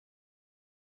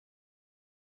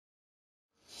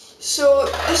So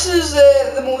this is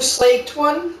the most liked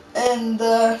one, and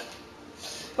well,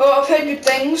 I've heard good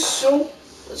things, so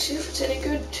let's see if it's any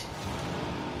good.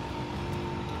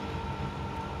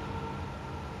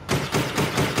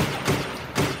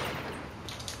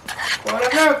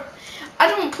 Whatever. I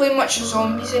don't play much of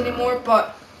zombies anymore,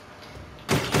 but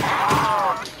the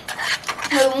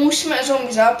most amount of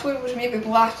zombies I played was maybe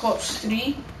Black Ops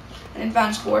 3 and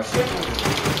Advanced Warfare.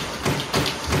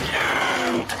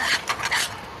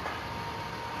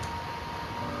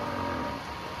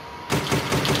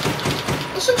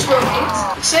 This looks well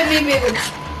made, except maybe the...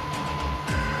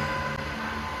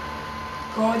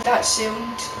 God, that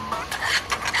sound.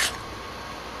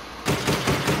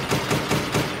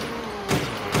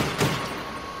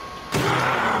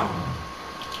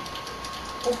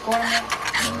 Oh God.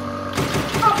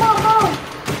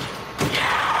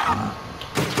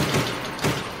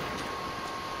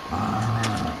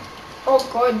 Oh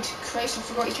God, Christ, I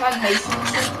forgot you can't knife in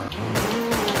this one.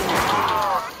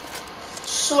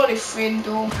 Sorry,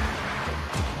 friendo.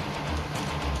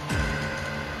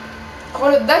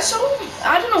 God, this song,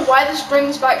 I don't know why this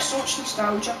brings back so much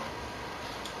nostalgia.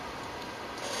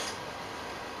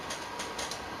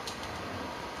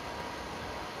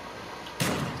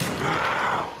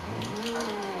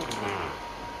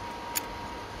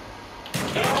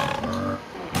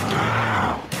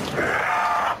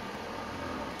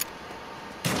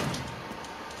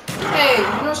 Hey,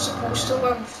 you're not supposed to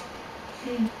live.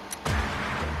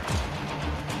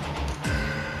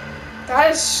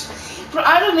 That is... But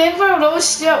I remember I would always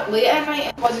stay up late at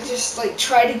night and I would just like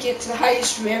try to get to the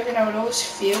highest rare and I would always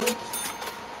fail.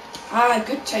 Ah,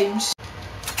 good times.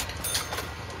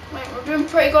 Right, we're doing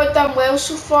pretty goddamn well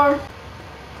so far.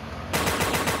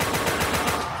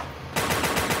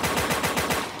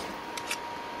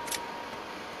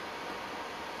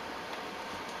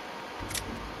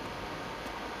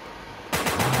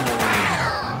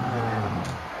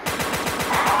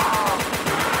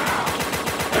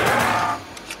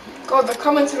 God, they're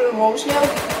coming through the walls now.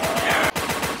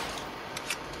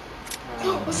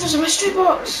 Oh, there's a mystery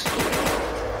box!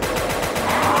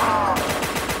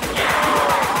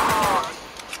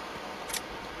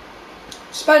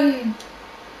 Spin!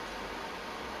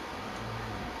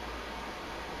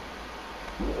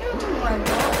 No, I don't mind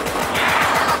that.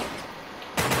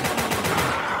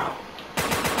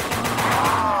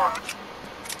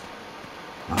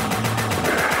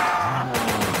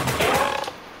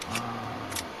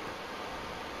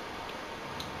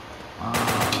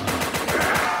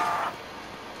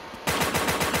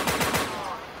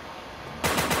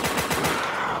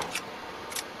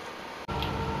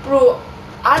 Bro,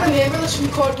 I remember this from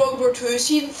COD World War II.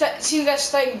 See this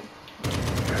thing?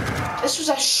 This was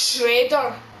a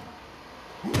shredder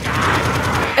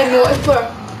in multiplayer.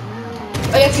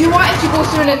 Like, if you wanted to go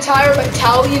through an entire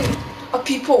battalion of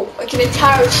people, like an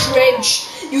entire trench,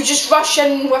 you just rush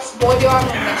in with body armor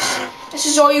on this. This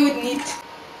is all you would need.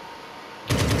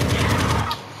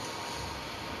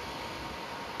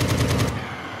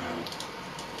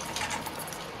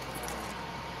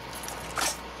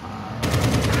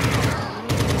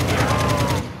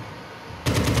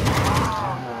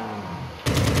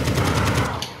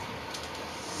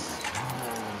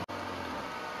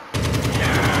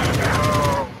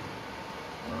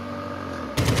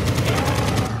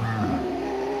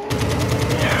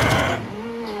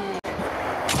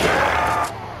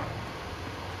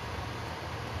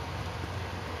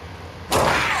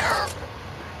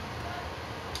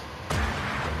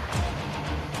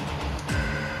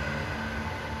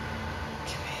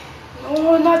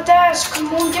 Oh, not this!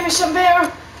 Come on, give me some better!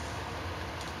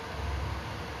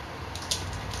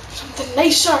 Something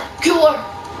nicer, cooler,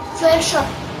 fresher.